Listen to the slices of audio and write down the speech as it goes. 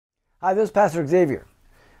Hi, this is Pastor Xavier.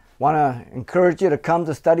 Want to encourage you to come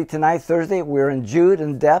to study tonight, Thursday. We're in Jude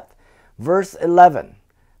in depth, verse 11.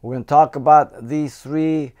 We're going to talk about these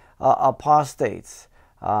three apostates.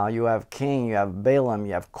 You have Cain, you have Balaam,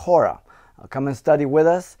 you have Korah. Come and study with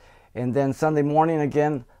us. And then Sunday morning,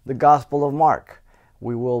 again, the Gospel of Mark.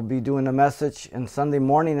 We will be doing a message in Sunday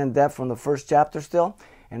morning in depth from the first chapter still.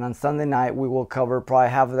 And on Sunday night, we will cover probably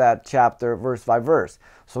half of that chapter, verse by verse.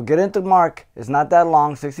 So get into Mark. It's not that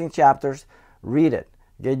long, 16 chapters. Read it.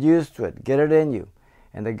 Get used to it. Get it in you.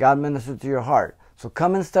 And that God minister to your heart. So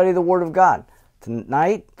come and study the Word of God.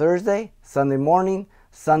 Tonight, Thursday, Sunday morning,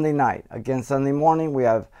 Sunday night. Again, Sunday morning, we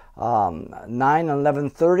have 9 and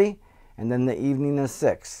 11:30. And then the evening is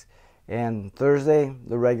 6. And Thursday,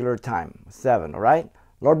 the regular time, 7. All right?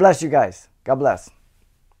 Lord bless you guys. God bless.